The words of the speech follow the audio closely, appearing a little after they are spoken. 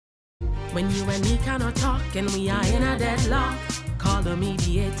When you and me cannot talk and we are in a deadlock, call a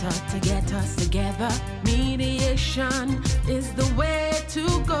mediator to get us together. Mediation is the way to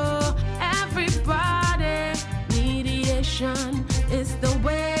go. Everybody, mediation is the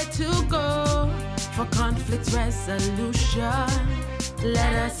way to go. For conflict resolution,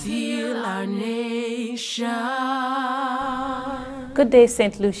 let us heal our nation. Good day,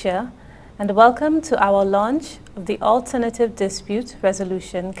 Saint Lucia, and welcome to our launch of the Alternative Dispute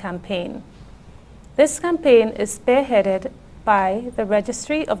Resolution Campaign. This campaign is spearheaded by the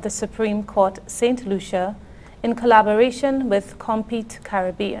Registry of the Supreme Court Saint Lucia in collaboration with Compete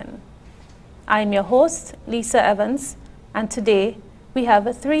Caribbean. I'm your host, Lisa Evans, and today we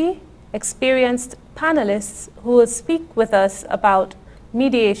have three experienced panelists who will speak with us about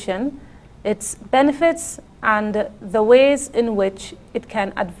mediation, its benefits, and the ways in which it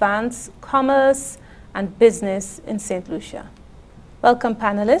can advance commerce and business in St. Lucia. Welcome,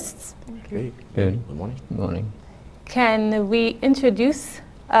 panelists. Thank you. Good. Good morning. Good morning. Can we introduce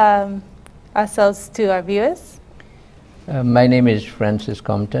ourselves to our viewers? My name is Francis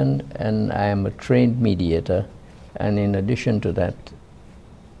Compton, and I am a trained mediator. And in addition to that,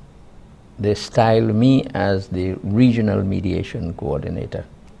 they style me as the regional mediation coordinator.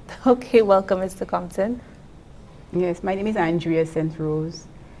 Okay, welcome, Mr. Compton. Yes, my name is Andrea St. Rose,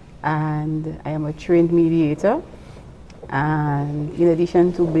 and I am a trained mediator. And in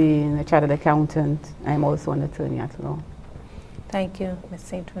addition to being a chartered accountant, I am also an attorney at law. Thank you, Ms.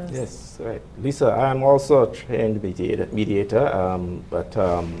 St. Rose. Yes, right. Lisa, I'm also a trained mediator, but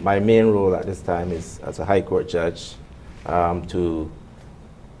my main role at this time is as a High Court judge to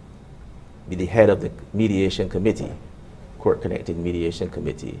be the head of the mediation committee, court-connected mediation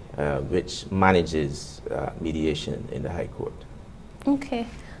committee, which manages mediation in the High Court. Okay,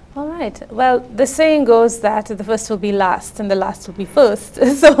 all right. Well, the saying goes that the first will be last and the last will be first.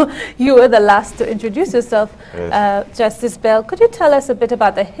 So you were the last to introduce yourself. Yes. Justice Bell, could you tell us a bit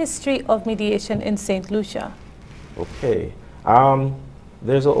about the history of mediation in St. Lucia? Okay.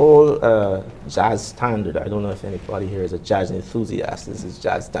 There's an old jazz standard. I don't know if anybody here is a jazz enthusiast. This is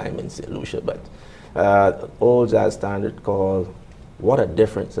jazz time in St. Lucia, but old jazz standard called "What a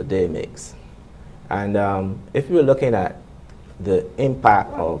Difference a Day Makes." And if we're looking at the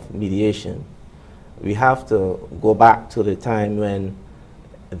impact of mediation, we have to go back to the time when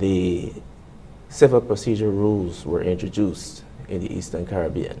the civil procedure rules were introduced in the Eastern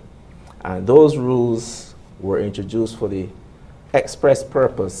Caribbean. And those rules were introduced for the express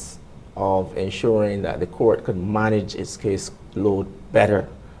purpose of ensuring that the court could manage its case load better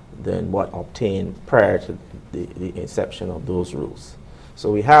than what obtained prior to the inception of those rules.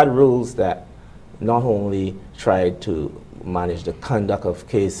 So we had rules that not only tried to manage the conduct of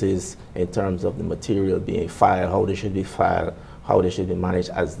cases in terms of the material being filed, how they should be filed, how they should be managed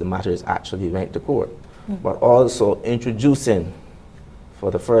as the matters actually went to court, but also introducing for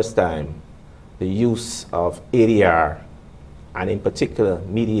the first time the use of ADR, and in particular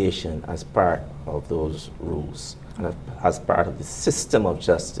mediation, as part of those rules and as part of the system of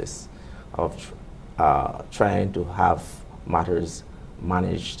justice of trying to have matters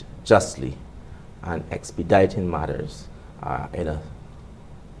managed justly and expediting matters in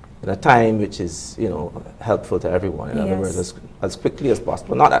a time which is, helpful to everyone. In other words, as quickly as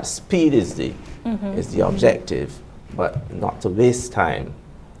possible. Not that speed is the objective, but not to waste time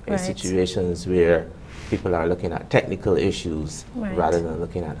in situations where people are looking at technical issues rather than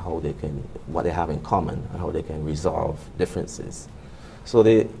looking at how they can, what they have in common and how they can resolve differences. So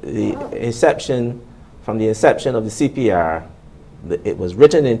the inception, from the inception of the CPR, it was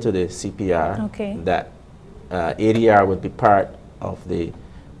written into the CPR that ADR would be part of the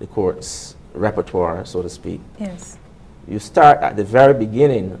court's repertoire, so to speak. Yes. You start at the very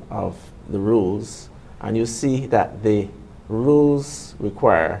beginning of the rules, and you see that the rules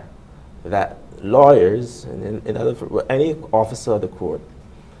require that lawyers, and in other words, any officer of the court,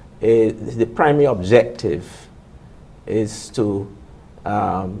 the primary objective is to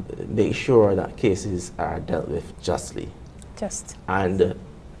make sure that cases are dealt with justly and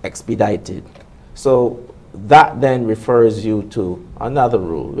expedited. So that then refers you to another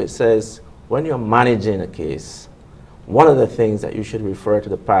rule which says when you're managing a case, one of the things that you should refer to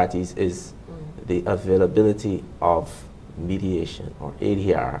the parties is the availability of mediation or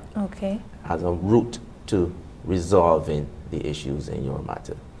ADR as a route to resolving the issues in your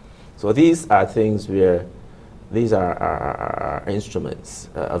matter. So these are things where these are instruments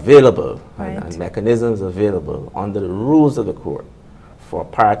available and mechanisms available under the rules of the court for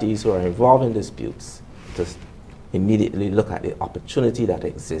parties who are involved in disputes to immediately look at the opportunity that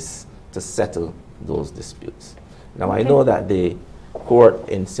exists to settle those disputes. Now I know that the court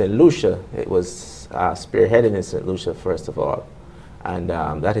in Saint Lucia. It was spearheaded in Saint Lucia, first of all. And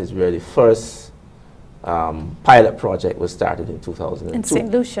that is where the first pilot project was started in 2002. In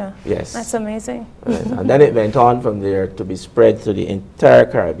Saint Lucia? Yes. That's amazing. Right. And then it went on from there to be spread through the entire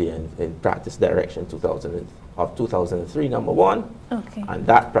Caribbean in practice direction 2003, number one. Okay. And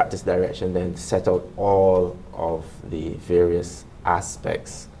that practice direction then set out all of the various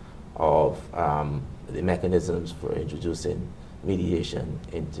aspects of the mechanisms for introducing mediation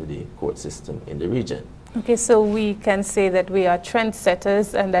into the court system in the region. Okay, so we can say that we are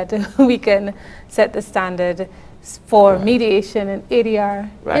trendsetters and that we can set the standard for mediation and ADR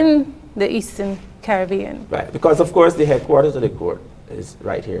in the Eastern Caribbean. Right, because of course the headquarters of the court is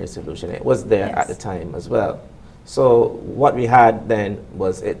right here in Saint Lucia. It was there at the time as well. So what we had then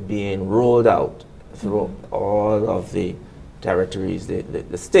was it being rolled out through all of the territories,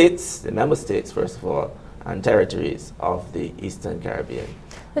 the states, the member states first of all, and territories of the Eastern Caribbean.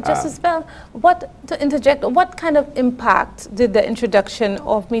 But Justice Bell, to interject, what kind of impact did the introduction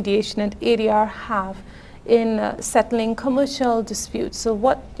of mediation and ADR have in settling commercial disputes? So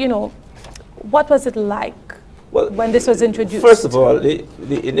what was it like when this was introduced? First of all,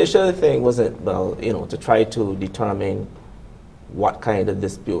 the initial thing wasn't, well, to try to determine what kind of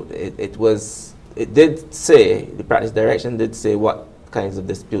dispute. It did say, the practice direction did say what kinds of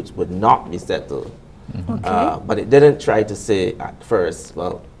disputes would not be settled. Okay. But it didn't try to say at first,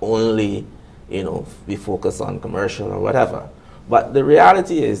 well, only, we focus on commercial or whatever. But the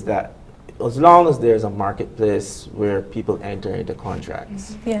reality is that as long as there's a marketplace where people enter into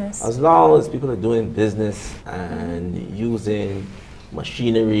contracts, yes, as long as people are doing business and using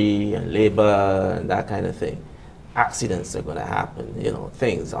machinery and labor and that kind of thing, accidents are going to happen,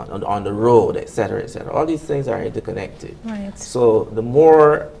 things on the road, et cetera, et cetera. All these things are interconnected. Right. So the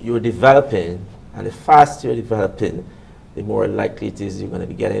more you're developing and the faster you're developing, the more likely it is you're going to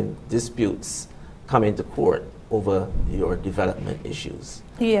be getting disputes coming to court over your development issues.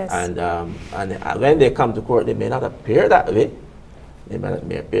 Yes. And when they come to court, they may not appear that way. They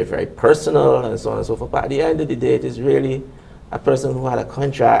may appear very personal and so on and so forth. But at the end of the day, it is really a person who had a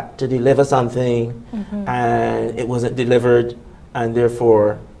contract to deliver something and it wasn't delivered, and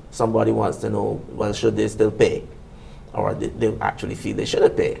therefore somebody wants to know, well, should they still pay? Or they actually feel they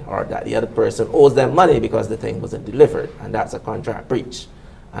shouldn't pay, or that the other person owes them money because the thing wasn't delivered, and that's a contract breach,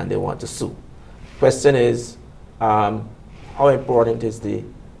 and they want to sue. Question is, how important is the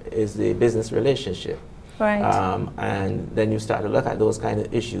business relationship? Right. And then you start to look at those kind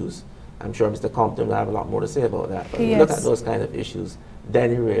of issues. I'm sure Mr. Compton will have a lot more to say about that. But when you look at those kind of issues,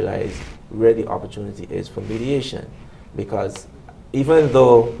 then you realize where the opportunity is for mediation. Because even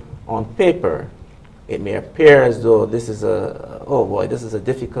though on paper, it may appear as though this is this is a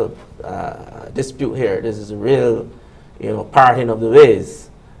difficult dispute here. This is a real, parting of the ways.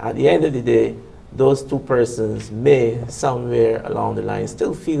 At the end of the day, those two persons may, somewhere along the line,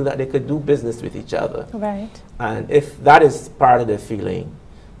 still feel that they could do business with each other. Right. And if that is part of their feeling,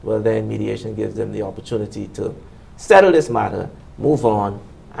 well, then mediation gives them the opportunity to settle this matter, move on,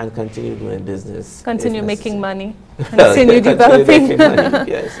 and continue doing business. Continue making money. Continue developing. Making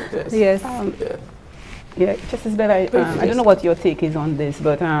money. Yes, yes. Yes. Yeah, Justice Bell, I don't know what your take is on this,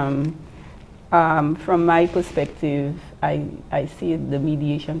 but from my perspective, I see the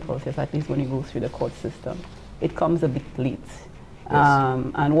mediation process, at least when you go through the court system, it comes a bit late.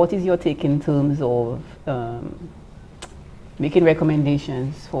 Yes. And what is your take in terms of making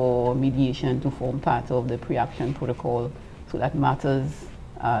recommendations for mediation to form part of the pre-action protocol so that matters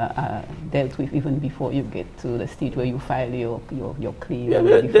are dealt with even before you get to the stage where you file your claim?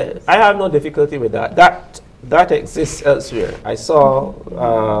 Yeah, I have no difficulty with that. That exists elsewhere. I saw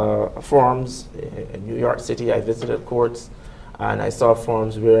forums in New York City. I visited courts, and I saw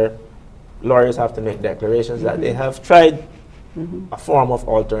forums where lawyers have to make declarations that they have tried a form of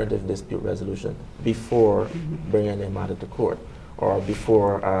alternative dispute resolution before bringing their matter to court, or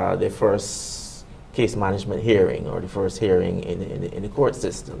before their first case management hearing, or the first hearing in the court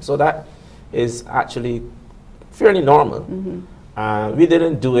system. So that is actually fairly normal. We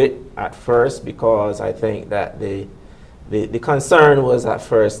didn't do it at first because I think that the concern was at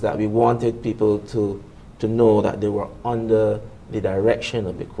first that we wanted people to know that they were under the direction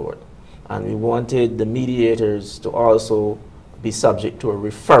of the court. And we wanted the mediators to also be subject to a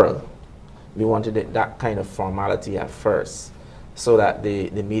referral. We wanted that kind of formality at first, so that the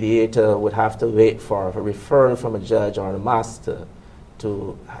mediator would have to wait for a referral from a judge or a master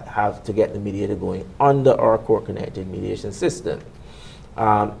to get the mediator going under our court-connected mediation system.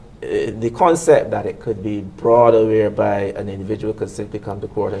 The concept that it could be broader, whereby an individual could simply come to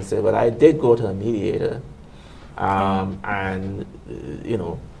court and say, well, I did go to a mediator, and you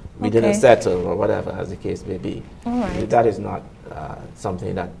know, we didn't settle or whatever, as the case may be. That is not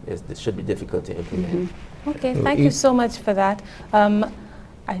something that should be difficult to implement. Okay, thank you so much for that.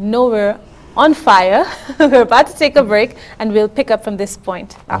 I know we're on fire. We're about to take a break, and we'll pick up from this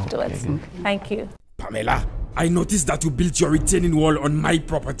point afterwards. Thank you. Pamela, I noticed that you built your retaining wall on my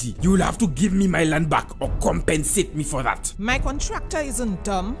property. You will have to give me my land back or compensate me for that. My contractor isn't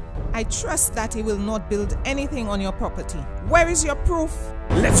dumb. I trust that he will not build anything on your property. Where is your proof?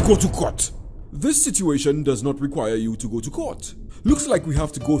 Let's go to court. This situation does not require you to go to court. Looks like we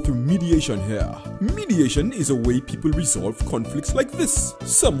have to go through mediation here. Mediation is a way people resolve conflicts like this.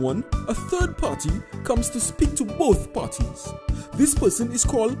 Someone, a third party, comes to speak to both parties. This person is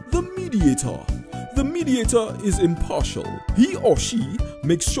called the mediator. The mediator is impartial. He or she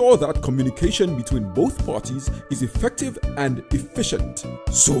makes sure that communication between both parties is effective and efficient.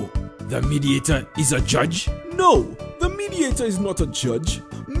 So, the mediator is a judge? No, the mediator is not a judge.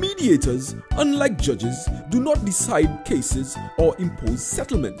 Mediators, unlike judges, do not decide cases or impose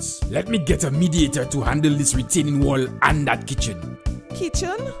settlements. Let me get a mediator to handle this retaining wall and that kitchen.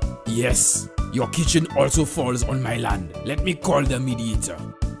 Kitchen? Yes, your kitchen also falls on my land. Let me call the mediator.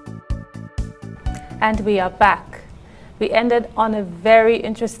 And we are back. We ended on a very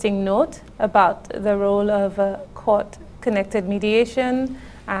interesting note about the role of court-connected mediation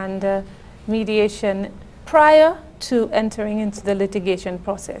and mediation prior to entering into the litigation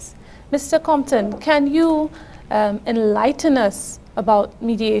process. Mr. Compton, can you enlighten us about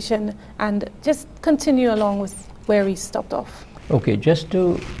mediation and just continue along with where we stopped off? Okay, just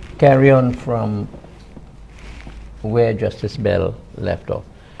to carry on from where Justice Bell left off,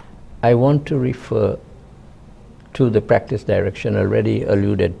 I want to refer to the practice direction already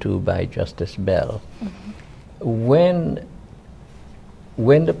alluded to by Justice Bell. When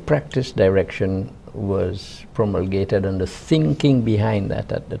the practice direction was promulgated, and the thinking behind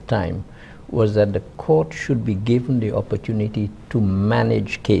that at the time was that the court should be given the opportunity to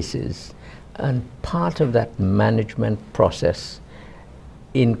manage cases, and part of that management process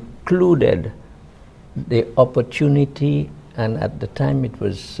included the opportunity, and at the time it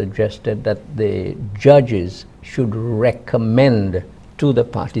was suggested that the judges should recommend to the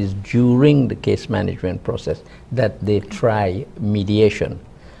parties during the case management process that they try mediation.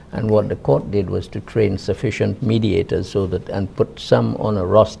 And what the court did was to train sufficient mediators so that, and put some on a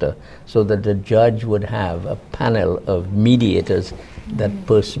roster so that the judge would have a panel of mediators that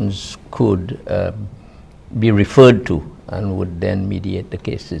persons could be referred to and would then mediate the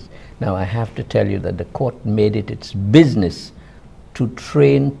cases. Now, I have to tell you that the court made it its business to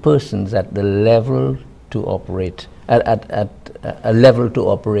train persons at the level to operate, at a level to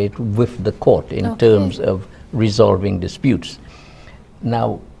operate with the court in terms of resolving disputes.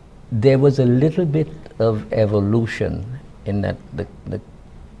 Now, there was a little bit of evolution in that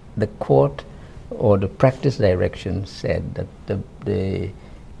the court or the practice direction said that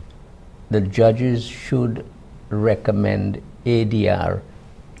the judges should recommend ADR,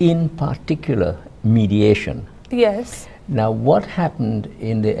 in particular mediation. Yes. Now, what happened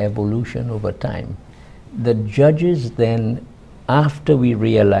in the evolution over time, the judges then, after we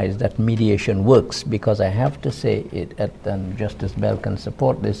realized that mediation works, because I have to say it, and Justice Bell can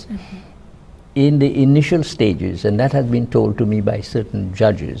support this, in the initial stages, and that has been told to me by certain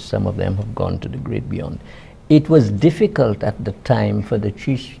judges, some of them have gone to the great beyond, it was difficult at the time for the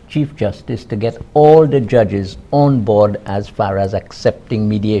Chief Justice to get all the judges on board as far as accepting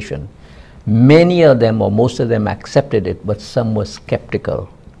mediation. Many of them, or most of them, accepted it, but some were skeptical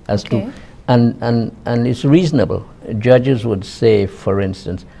as to, and it's reasonable. Judges would say, for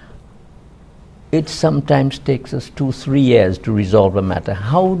instance, it sometimes takes us 2-3 years to resolve a matter.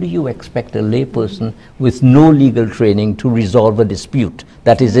 How do you expect a layperson with no legal training to resolve a dispute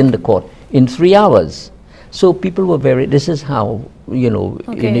that is in the court in 3 hours? So people were very, this is how, you know,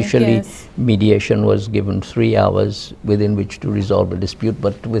 initially mediation was given 3 hours within which to resolve a dispute,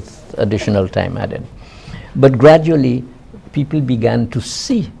 but with additional time added. But gradually, people began to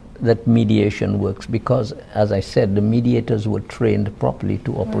see that mediation works because, as I said, the mediators were trained properly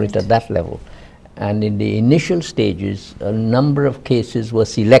to operate at that level. And in the initial stages, a number of cases were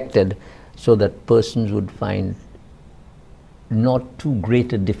selected so that persons would find not too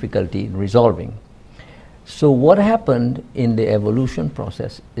great a difficulty in resolving. So what happened in the evolution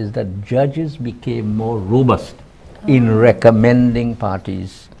process is that judges became more robust in recommending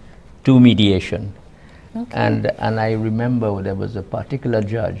parties to mediation. And I remember there was a particular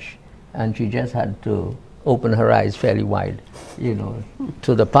judge, and she just had to open her eyes fairly wide, you know,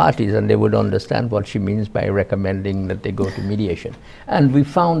 to the parties, and they would understand what she means by recommending that they go to mediation. And we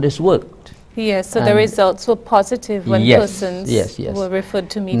found this worked. Yes, so the results were positive when persons were referred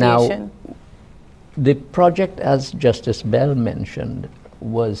to mediation. Now, the project, as Justice Bell mentioned,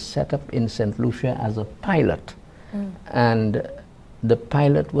 was set up in St. Lucia as a pilot. And the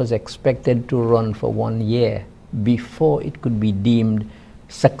pilot was expected to run for 1 year before it could be deemed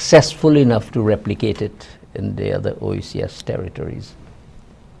successful enough to replicate it in the other OECS territories.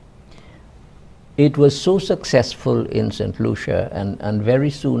 It was so successful in St. Lucia, and very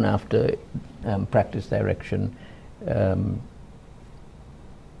soon after practice direction,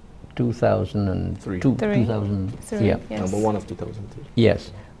 2003. 2003, yeah. Yes. Number 1 of 2003.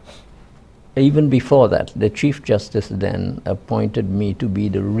 Yes. Even before that, the Chief Justice then appointed me to be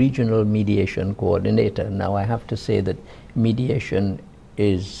the regional mediation coordinator. Now, I have to say that mediation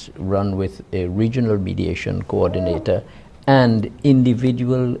is run with a regional mediation coordinator and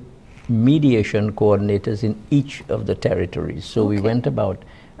individual mediation coordinators in each of the territories. So we went about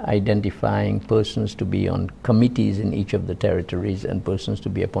identifying persons to be on committees in each of the territories and persons to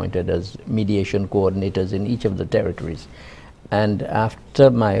be appointed as mediation coordinators in each of the territories. And after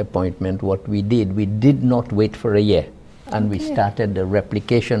my appointment, what we did not wait for a year, and we started the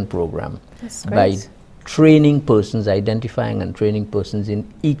replication program by training persons, identifying and training persons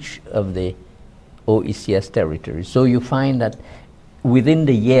in each of the OECS territories. So you find that within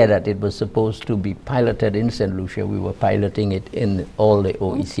the year that it was supposed to be piloted in St. Lucia, we were piloting it in all the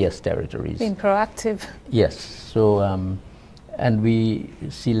OECS territories. Being proactive. Yes. So, and we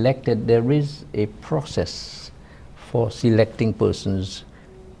selected, there is a process for selecting persons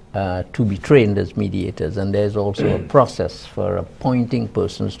to be trained as mediators, and there's also a process for appointing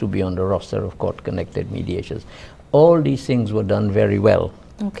persons to be on the roster of court-connected mediations. All these things were done very well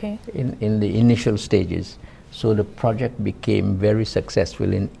in the initial stages. So the project became very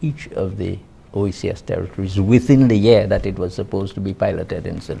successful in each of the OECS territories within the year that it was supposed to be piloted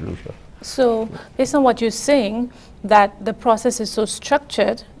in St. Lucia. So based on what you're saying, that the process is so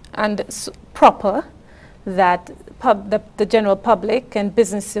structured and proper that the general public and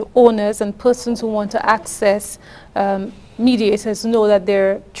business owners and persons who want to access mediators know that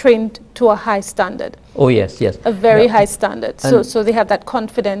they're trained to a high standard. Oh yes, yes. A very high standard. So they have that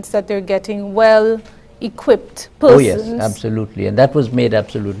confidence that they're getting well-equipped persons. Oh yes, absolutely. And that was made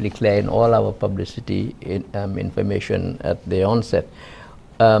absolutely clear in all our publicity information at the onset.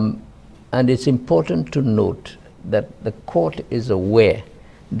 And it's important to note that the court is aware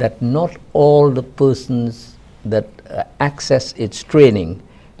that not all the persons that access its training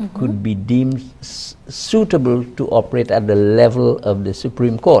could be deemed suitable to operate at the level of the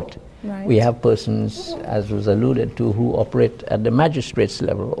Supreme Court. Right. We have persons, as was alluded to, who operate at the magistrate's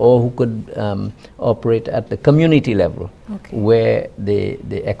level or who could operate at the community level, where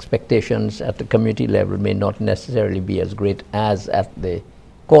the expectations at the community level may not necessarily be as great as at the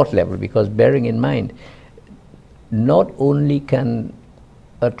court level, because bearing in mind, not only can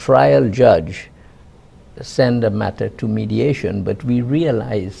a trial judge send a matter to mediation, but we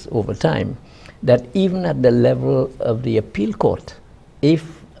realize over time that even at the level of the appeal court,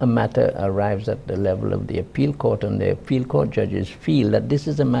 if a matter arrives at the level of the appeal court and the appeal court judges feel that this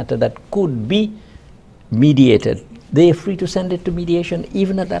is a matter that could be mediated, they are free to send it to mediation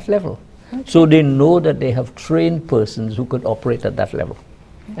even at that level. So they know that they have trained persons who could operate at that level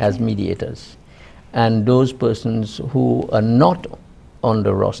as mediators. And those persons who are not on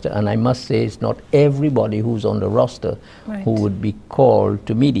the roster, and I must say it's not everybody who's on the roster who would be called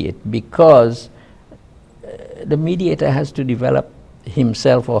to mediate, because the mediator has to develop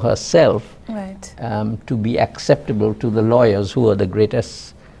himself or herself to be acceptable to the lawyers who are the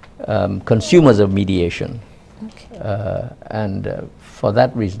greatest consumers of mediation. And for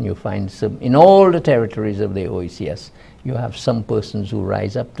that reason you find some, in all the territories of the OECS, you have some persons who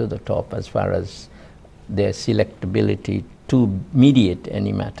rise up to the top as far as their selectability to mediate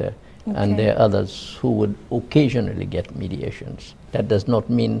any matter, and there are others who would occasionally get mediations. That does not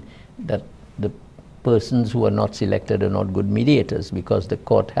mean that the persons who are not selected are not good mediators, because the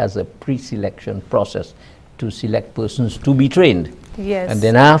court has a pre-selection process to select persons to be trained. Yes. And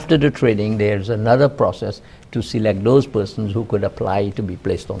then after the training, there's another process to select those persons who could apply to be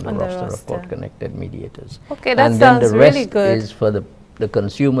placed on the roster of court-connected mediators. Okay, that and sounds then the really rest good. is for the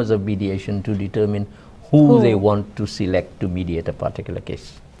consumers of mediation to determine who they want to select to mediate a particular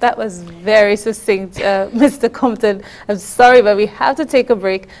case. That was very succinct, Mr. Compton. I'm sorry, but we have to take a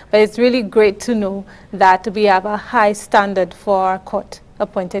break. But it's really great to know that we have a high standard for our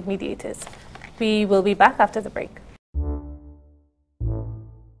court-appointed mediators. We will be back after the break.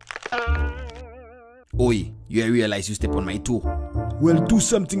 Oi, you realize you step on my toe. Well, do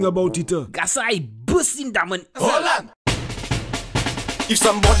something about it. Gasa, I burst in that man. Hold on. If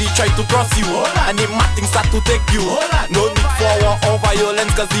somebody try to cross you and the matting start to take you, no need for war or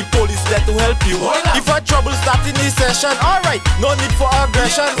violence, cause the police there to help you. If a trouble start in this session, alright, no need for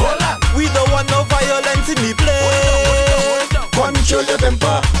aggression. We don't want no violence in the place. Control your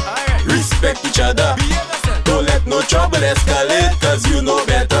temper, respect each other. Don't let no trouble escalate, cause you know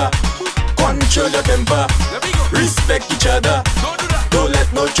better. Control your temper, respect each other. Don't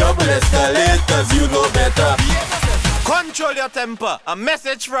let no trouble escalate, cause you know better. Control your temper. A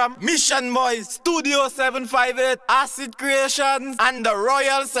message from Mission Boys, Studio 758, Acid Creations, and the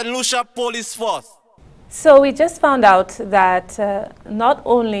Royal Saint Lucia Police Force. So we just found out that not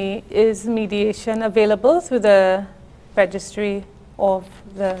only is mediation available through the Registry of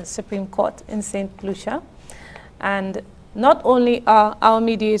the Supreme Court in Saint Lucia, and not only are our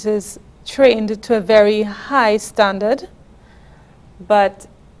mediators trained to a very high standard, but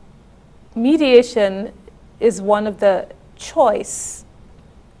mediation is one of the choice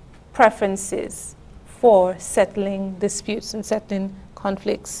preferences for settling disputes and settling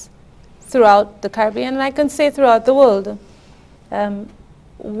conflicts throughout the Caribbean, and I can say throughout the world.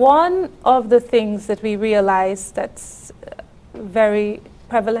 One of the things that we realize that's very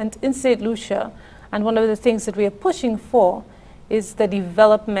prevalent in St. Lucia, and one of the things that we are pushing for, is the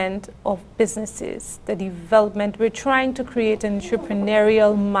development of businesses, we're trying to create an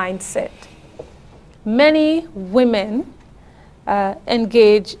entrepreneurial mindset. Many women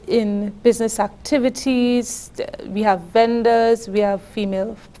engage in business activities. We have vendors, we have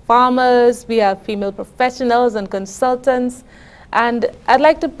female farmers, we have female professionals and consultants. And I'd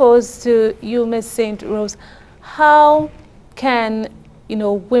like to pose to you, Ms. St. Rose, how can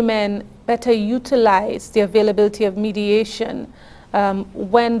women better utilize the availability of mediation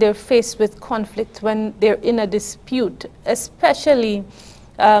when they're faced with conflict, when they're in a dispute, especially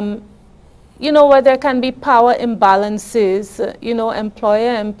where there can be power imbalances,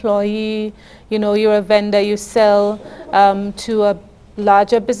 employer, employee, you're a vendor, you sell to a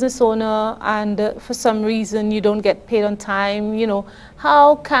larger business owner, and for some reason you don't get paid on time.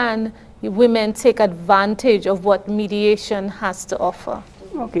 How can women take advantage of what mediation has to offer?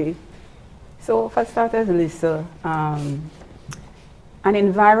 Okay. So for starters, Lisa, an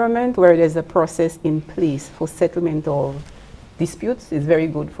environment where there's a process in place for settlement of disputes is very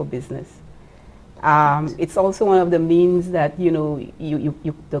good for business. It's also one of the means that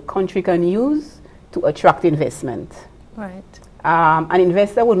the country can use to attract investment. Right. An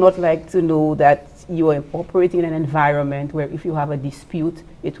investor would not like to know that you are operating in an environment where if you have a dispute,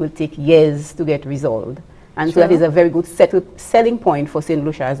 it will take years to get resolved. And so that is a very good selling point for St.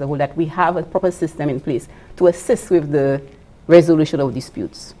 Lucia as a whole, that we have a proper system in place to assist with the resolution of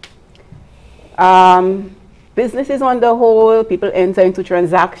disputes. Businesses on the whole, people enter into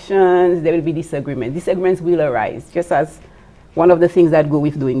transactions, there will be disagreements. Disagreements will arise, just as one of the things that go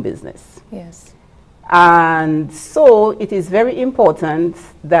with doing business. Yes. And so it is very important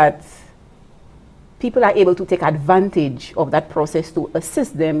that people are able to take advantage of that process to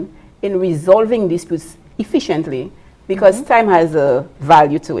assist them in resolving disputes efficiently, because time has a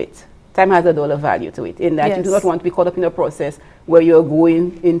value to it. Time has a dollar value to it, in that you do not want to be caught up in a process where you're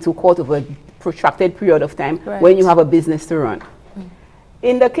going into court over a protracted period of time when you have a business to run.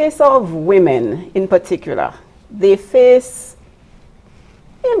 In the case of women in particular, they face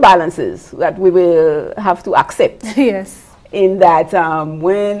imbalances that we will have to accept. Yes. In that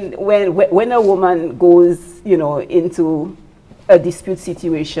when a woman goes, into a dispute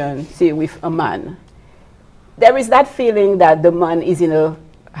situation, say with a man, there is that feeling that the man is in a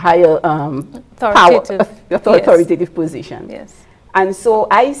higher authoritative position. Yes. And so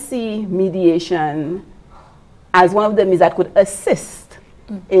I see mediation as one of the means that could assist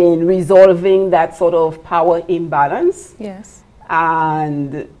in resolving that sort of power imbalance. Yes.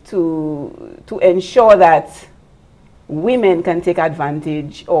 And to ensure that women can take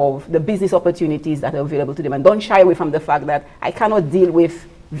advantage of the business opportunities that are available to them, and don't shy away from the fact that I cannot deal with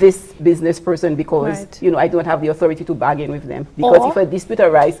this business person because I don't have the authority to bargain with them, because if a dispute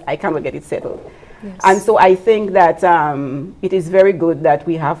arises, I cannot get it settled. Yes. And so I think that it is very good that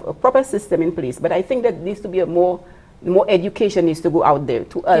we have a proper system in place, but I think that needs to be more education needs to go out there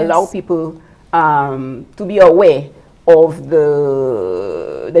to allow people to be aware of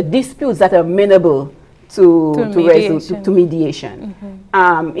the disputes that are amenable to mediation.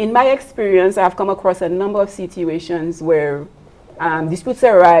 In my experience, I've come across a number of situations where disputes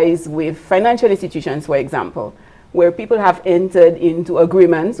arise with financial institutions, for example, where people have entered into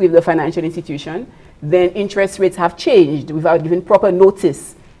agreements with the financial institution, then interest rates have changed without giving proper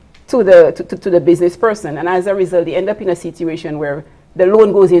notice to the business person, and as a result, they end up in a situation where the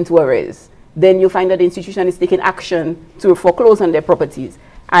loan goes into arrears. then you find that the institution is taking action to foreclose on their properties.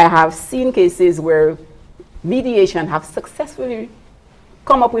 I have seen cases where mediation have successfully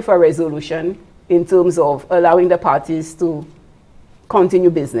come up with a resolution in terms of allowing the parties to continue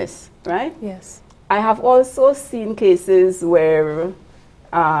business, right? Yes. I have also seen cases where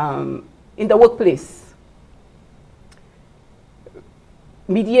in the workplace,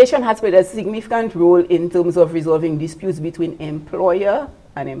 mediation has played a significant role in terms of resolving disputes between employer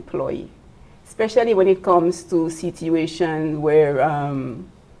and employee, especially when it comes to situations where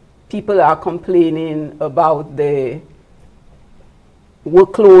people are complaining about the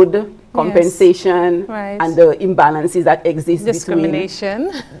workload compensation, yes, right, and the imbalances that exist discrimination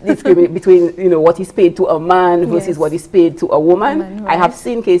between what is paid to a man versus yes, what is paid to a woman. Right. I have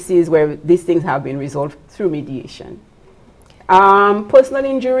seen cases where these things have been resolved through mediation. Personal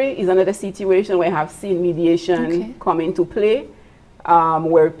injury is another situation where I have seen mediation come into play,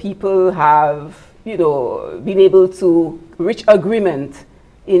 where people have been able to reach agreement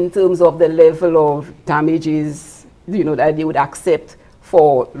in terms of the level of damages that they would accept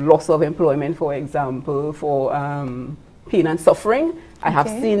for loss of employment, for example, for pain and suffering. I have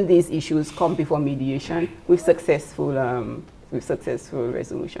seen these issues come before mediation with successful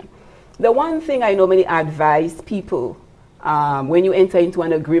resolution. The one thing I normally advise people when you enter into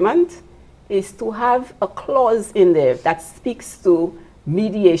an agreement is to have a clause in there that speaks to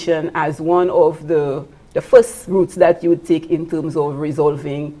mediation as one of the first routes that you would take in terms of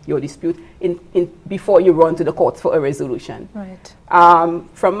resolving your dispute before you run to the court for a resolution. Right.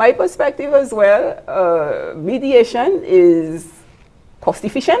 From my perspective as well, mediation is cost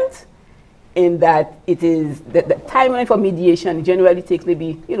efficient in that it is the timeline for mediation generally takes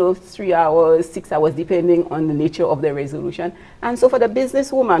maybe 3 hours, 6 hours, depending on the nature of the resolution. And so for the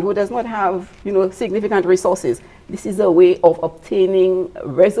businesswoman who does not have significant resources, this is a way of obtaining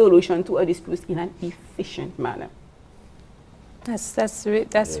resolution to a dispute in an efficient manner. That's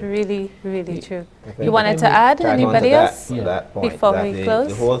really true. You wanted to add anybody else that point, before we close?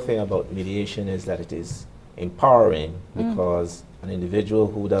 The whole thing about mediation is that it is empowering because an individual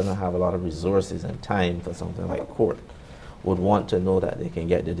who doesn't have a lot of resources and time for something like court would want to know that they can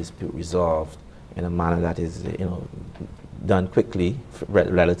get the dispute resolved in a manner that is done quickly,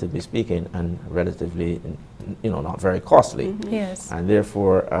 relatively speaking, and relatively not very costly. Yes. And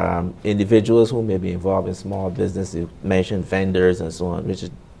therefore, individuals who may be involved in small business, you mentioned vendors and so on, which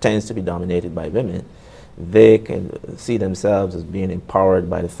tends to be dominated by women, they can see themselves as being empowered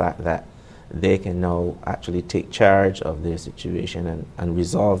by the fact that they can now actually take charge of their situation and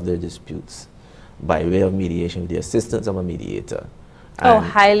resolve their disputes by way of mediation with the assistance of a mediator. And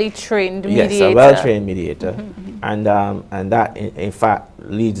highly trained mediator. Yes, a well-trained mediator. And that, in fact,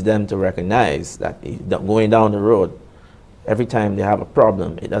 leads them to recognize that going down the road, every time they have a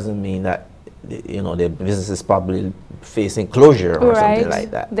problem, it doesn't mean that their business is probably facing closure or something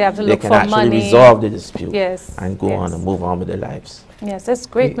like that. They have to look for money. They can actually resolve the dispute and go on and move on with their lives. Yes, that's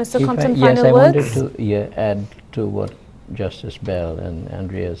great. Mr. Compton, final words? Yes, I wanted to add to what Justice Bell and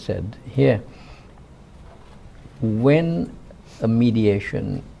Andrea said here. When a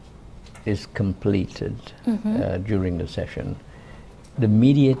mediation is completed during the session, the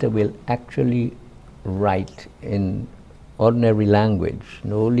mediator will actually write in ordinary language,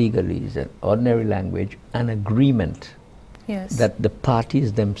 no legalese, ordinary language, an agreement that the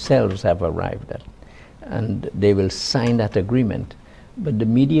parties themselves have arrived at. And they will sign that agreement. But the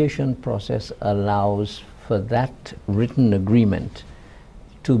mediation process allows for that written agreement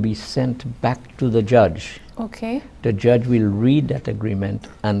to be sent back to the judge. Okay. The judge will read that agreement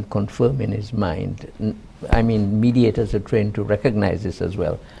and confirm in his mind. I mean, mediators are trained to recognize this as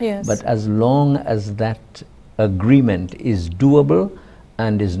well. Yes. But as long as that agreement is doable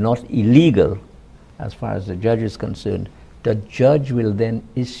and is not illegal, as far as the judge is concerned, the judge will then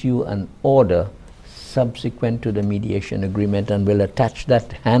issue an order subsequent to the mediation agreement and will attach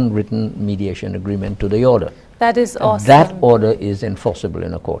that handwritten mediation agreement to the order. That is awesome. That order is enforceable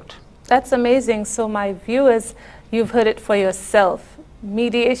in a court. That's amazing. So my viewers, you've heard it for yourself.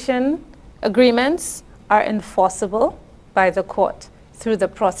 Mediation agreements are enforceable by the court through the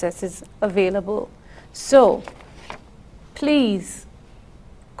processes available. So please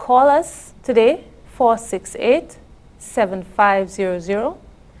call us today, 468-7500.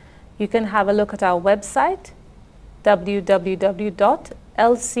 You can have a look at our website,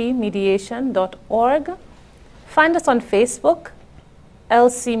 www.lcmediation.org. Find us on Facebook,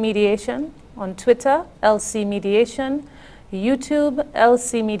 LC Mediation, on Twitter, LC Mediation, YouTube,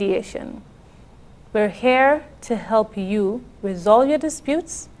 LC Mediation. We're here to help you resolve your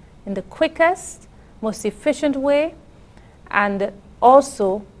disputes in the quickest, most efficient way, and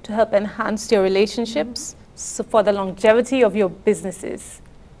also to help enhance your relationships for the longevity of your businesses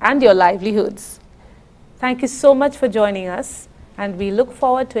and your livelihoods. Thank you so much for joining us, and we look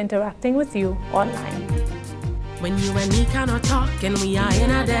forward to interacting with you online. When you and me cannot talk and we are in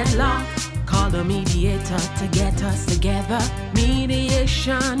a deadlock, call a mediator to get us together.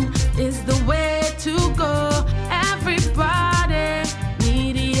 Mediation is the way to go. Everybody,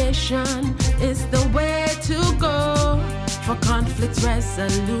 mediation is the way to go. For conflict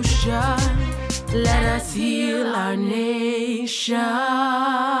resolution, let us heal our nation.